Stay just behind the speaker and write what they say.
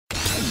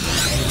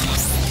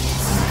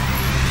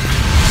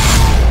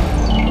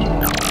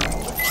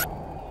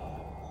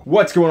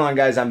What's going on,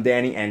 guys? I'm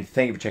Danny, and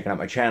thank you for checking out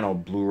my channel,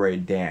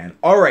 Bluray Dan.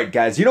 Alright,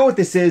 guys, you know what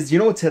this is? You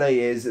know what today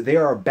is? They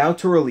are about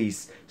to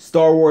release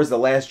Star Wars The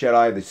Last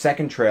Jedi, the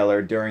second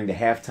trailer, during the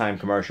halftime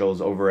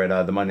commercials over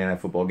at the Monday Night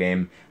Football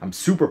game. I'm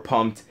super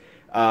pumped.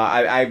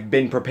 I've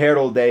been prepared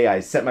all day.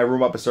 I set my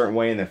room up a certain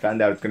way and then found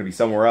out it's going to be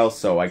somewhere else,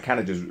 so I kind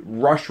of just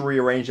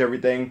rearranged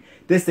everything.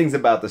 This thing's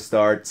about to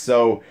start,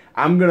 so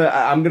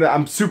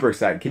I'm super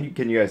excited.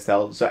 Can you guys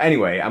tell? So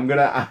anyway, I'm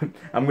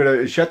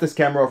gonna shut this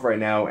camera off right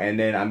now, and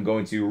then I'm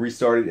going to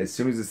restart it as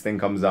soon as this thing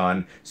comes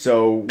on.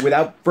 So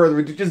without further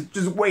ado,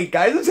 just wait,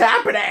 guys. It's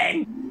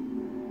happening.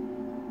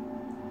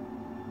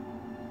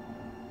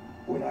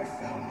 When I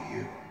found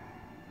you,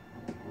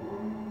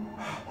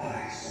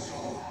 I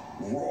saw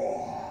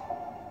raw,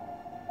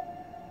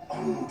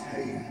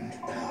 untamed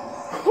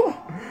power.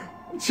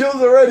 Chills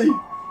already.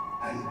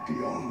 And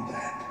beyond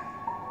that,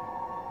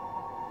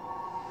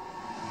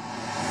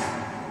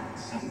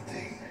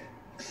 something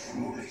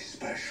truly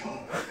special.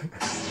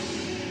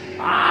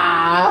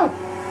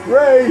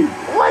 Ray!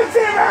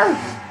 Lightsaber!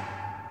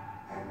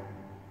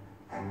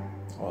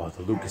 Oh,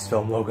 the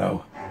Lucasfilm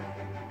logo.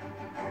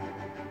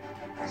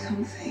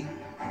 Something.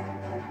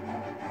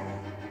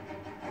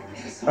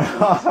 Something's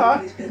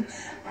always been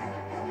there.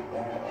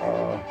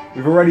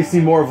 We've already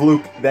seen more of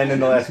Luke than in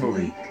the last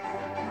movie.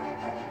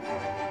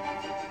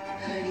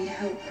 And I need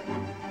help.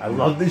 I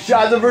love the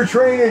shots of her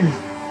training.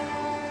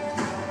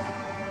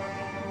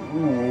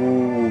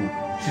 Ooh,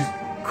 she's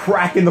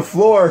cracking the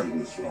floor. I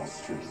was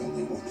lost strength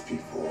only once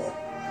before.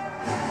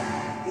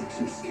 It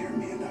didn't scare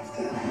me enough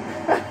then.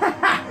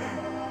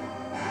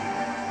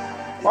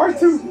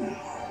 R2.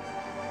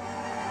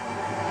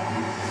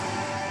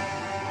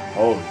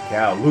 Holy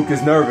cow, Luke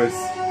is nervous.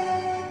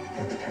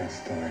 Let the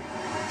past die.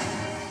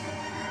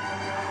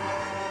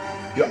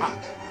 Yo,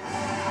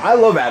 I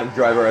love Adam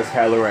Driver as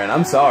Kylo Ren.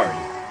 I'm sorry.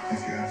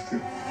 If you have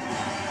to.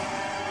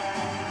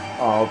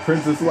 Oh,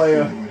 Princess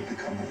Leia. Find a way to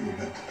become what you were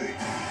meant to be.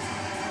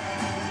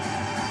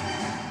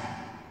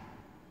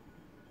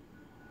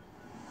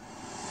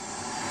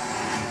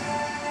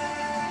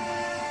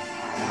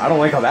 I don't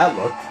like how that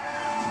looked.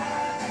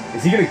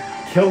 Is he gonna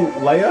kill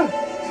Leia?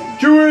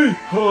 Chewie!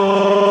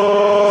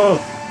 Oh,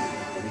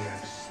 We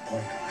have a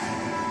spark.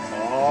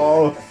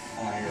 oh.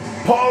 Fire.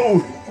 Poe!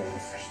 The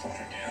first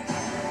daughter down.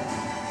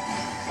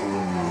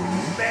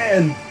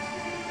 Man!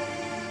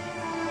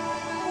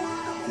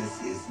 This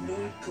is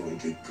not going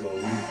to go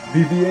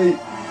BB-8.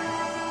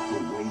 the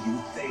way you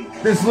think.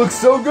 This looks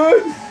so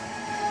good!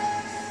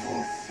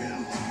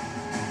 Fulfill.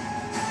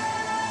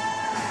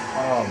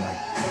 Oh my.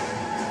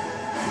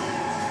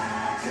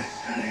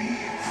 Destiny.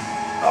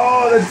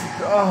 Oh, that's.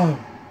 Oh.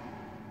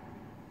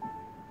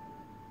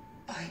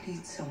 I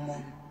need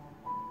someone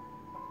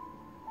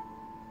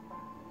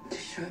to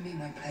show me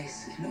my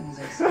place in all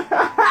this.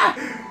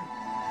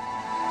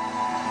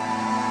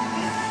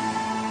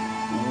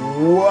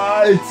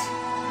 What?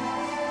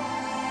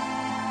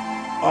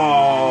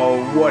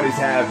 Oh, what is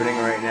happening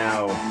right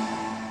now?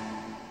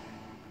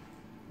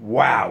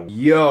 Wow.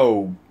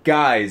 Yo,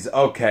 guys.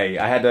 Okay,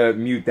 I had to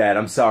mute that.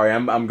 I'm sorry.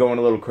 I'm going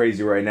a little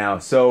crazy right now.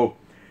 So,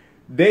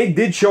 they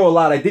did show a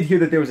lot. I did hear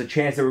that there was a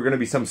chance there were going to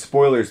be some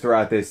spoilers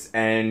throughout this,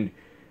 and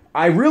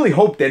I really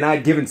hope they're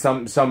not giving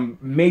some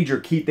major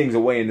key things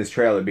away in this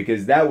trailer,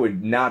 because that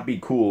would not be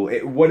cool.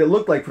 What it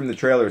looked like from the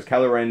trailer is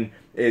Kylo Ren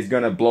is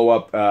going to blow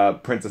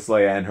up Princess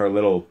Leia and her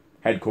little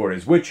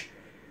headquarters, which,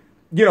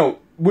 you know,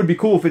 would be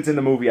cool if it's in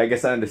the movie. I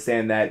guess I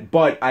understand that,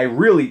 but I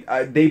really,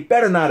 they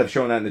better not have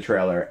shown that in the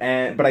trailer.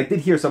 But I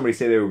did hear somebody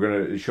say they were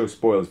going to show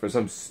spoilers for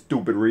some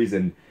stupid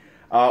reason.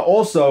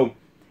 Also,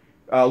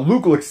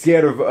 Luke looks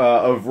scared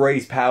of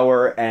Rey's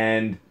power,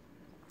 and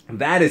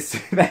that's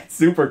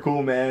super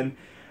cool, man.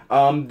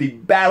 The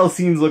battle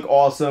scenes look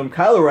awesome.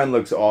 Kylo Ren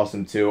looks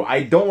awesome too.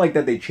 I don't like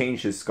that they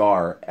changed his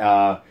scar.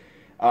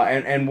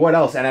 And what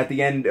else? And at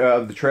the end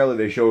of the trailer,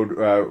 they showed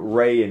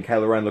Rey and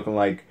Kylo Ren looking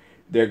like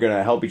they're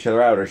gonna help each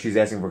other out, or she's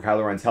asking for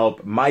Kylo Ren's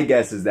help. My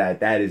guess is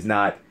that is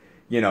not,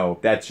 you know,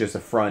 that's just a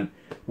front.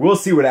 We'll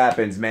see what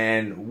happens,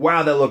 man.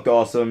 Wow, that looked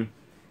awesome.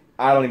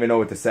 I don't even know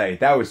what to say.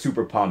 That was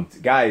super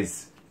pumped,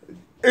 guys.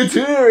 It's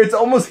here. It's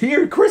almost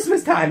here.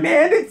 Christmas time,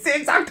 man.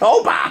 It's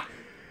October.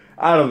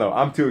 I don't know.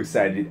 I'm too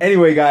excited.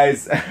 Anyway,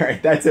 guys, all right,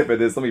 that's it for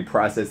this. Let me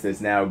process this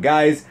now.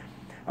 Guys,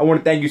 I want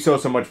to thank you so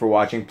much for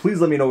watching.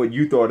 Please let me know what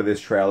you thought of this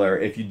trailer,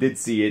 if you did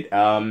see it.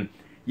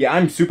 Yeah,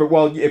 I'm super,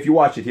 well, if you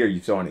watch it here,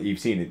 you've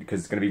seen it, because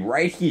it's going to be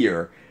right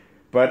here.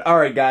 But, all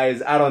right,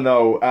 guys, I don't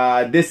know.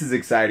 This is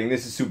exciting.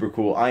 This is super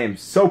cool. I am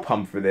so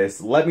pumped for this.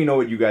 Let me know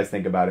what you guys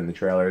think about it in the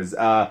trailers.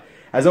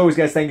 As always,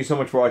 guys, thank you so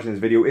much for watching this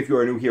video. If you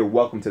are new here,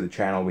 welcome to the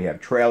channel. We have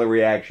trailer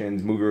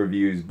reactions, movie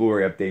reviews,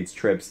 Blu-ray updates,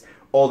 trips,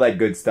 all that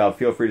good stuff.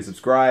 Feel free to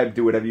subscribe,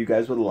 do whatever you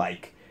guys would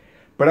like.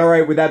 But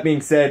alright, with that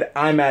being said,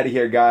 I'm out of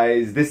here,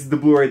 guys. This is the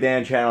Bluray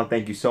Dan channel.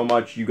 Thank you so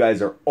much. You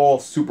guys are all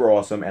super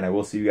awesome, and I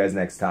will see you guys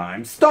next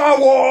time. Star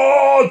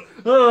Wars!